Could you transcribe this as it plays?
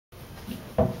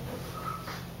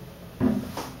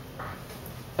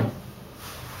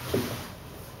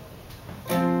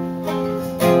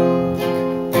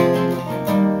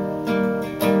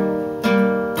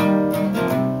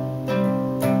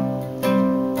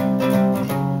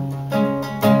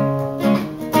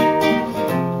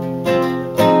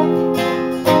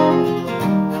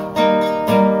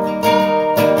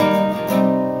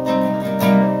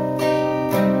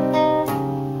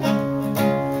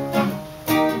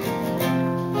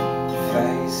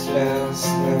last,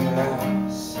 never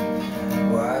last.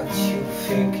 What you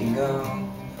thinking of?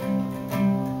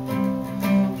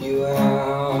 You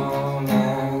are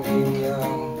nagging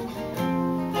young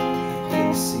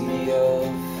in the city of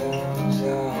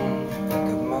thousand, like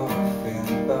a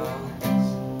muffin box,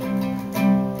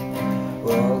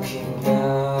 walking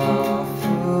down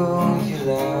through your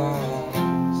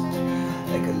lost,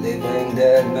 like a living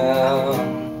dead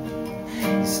man.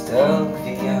 You stuck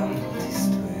beyond these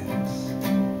twins,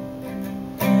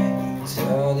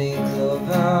 dirty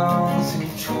clubhouse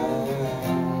and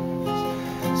trams,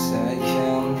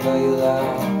 second by your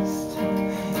last.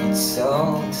 It's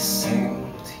all the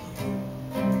same to you.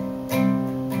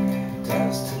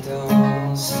 Dust to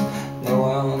dust, no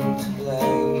one to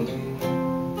blame.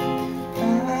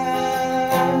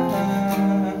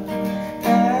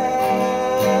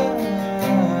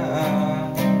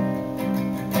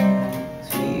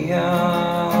 We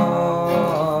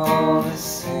are the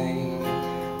same.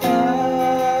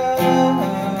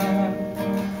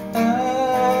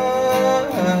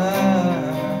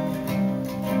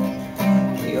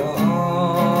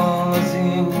 Yours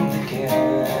in the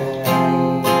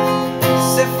game.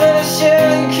 Set for the show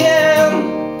you can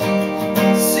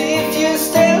see if you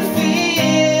still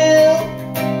feel.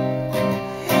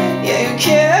 Yeah, you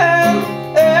can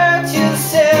hurt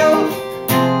yourself.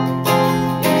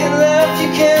 You can laugh, you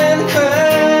can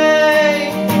cry,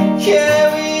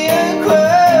 carry a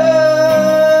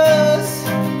cross,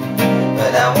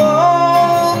 but I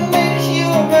won't make you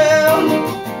around.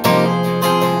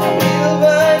 Little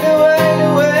by the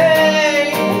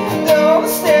way, don't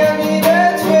stare me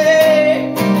that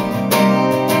way.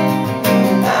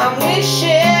 I'm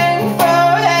wishing for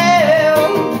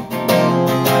help.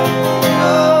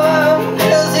 Oh, I'm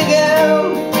closing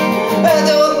out. I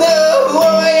don't know who I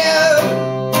am,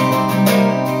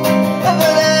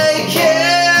 but I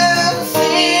can't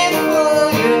see through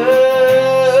you.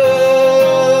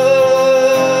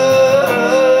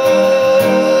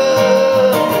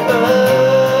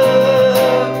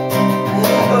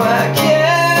 Oh, I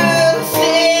can't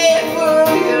see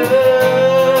through you.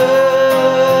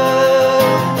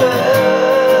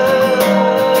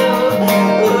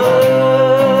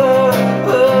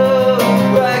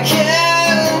 Oh, I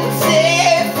can't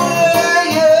see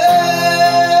through you.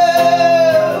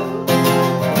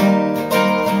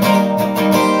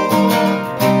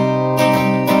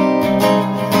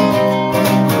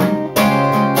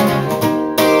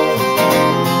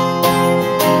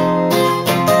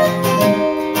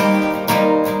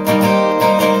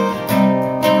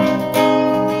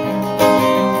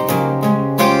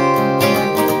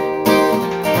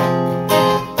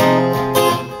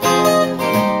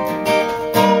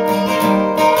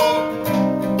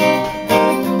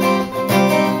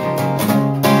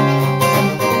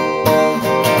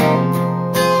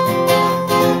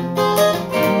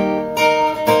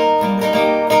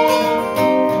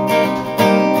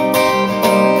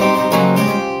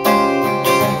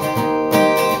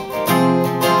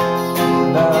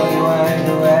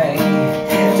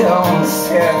 Don't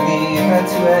stare me that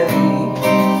way.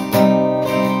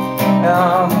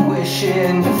 I'm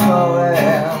wishing for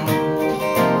it.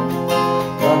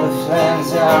 All the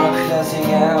flames are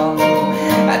closing out.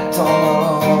 I don't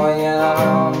know who I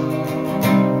am,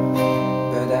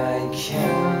 but I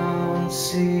can't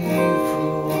see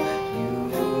through you.